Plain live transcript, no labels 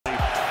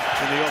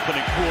in the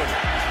opening quarter.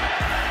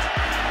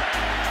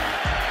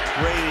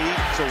 Brady,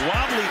 it's a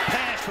wobbly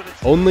pass for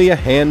the... Only a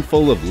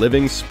handful of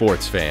living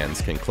sports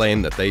fans can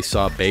claim that they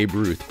saw Babe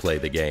Ruth play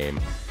the game,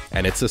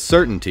 and it's a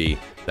certainty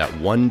that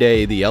one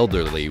day the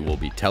elderly will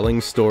be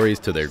telling stories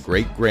to their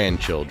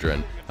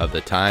great-grandchildren of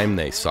the time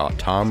they saw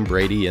Tom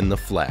Brady in the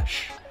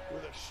flesh.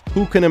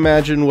 Who can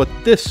imagine what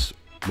this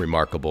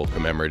remarkable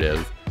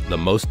commemorative, the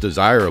most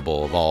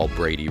desirable of all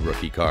Brady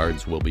rookie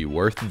cards, will be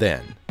worth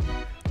then?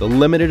 The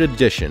limited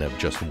edition of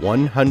just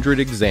 100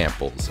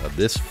 examples of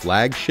this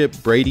flagship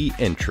Brady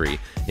entry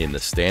in the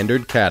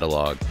standard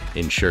catalog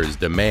ensures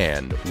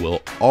demand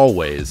will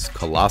always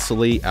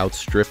colossally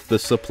outstrip the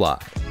supply.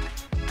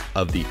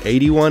 Of the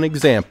 81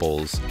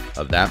 examples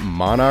of that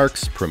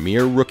Monarch's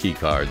premier rookie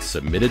cards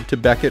submitted to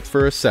Beckett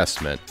for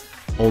assessment,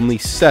 only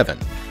 7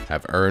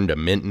 have earned a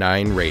Mint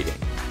 9 rating.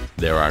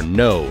 There are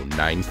no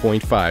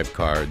 9.5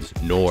 cards,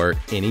 nor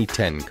any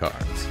 10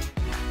 cards.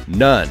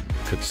 None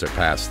could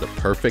surpass the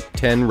perfect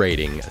 10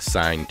 rating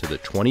assigned to the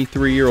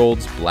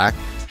 23-year-old's black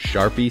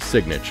Sharpie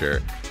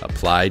signature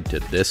applied to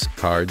this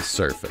card's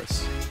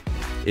surface.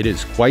 It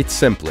is quite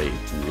simply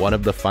one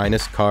of the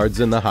finest cards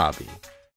in the hobby.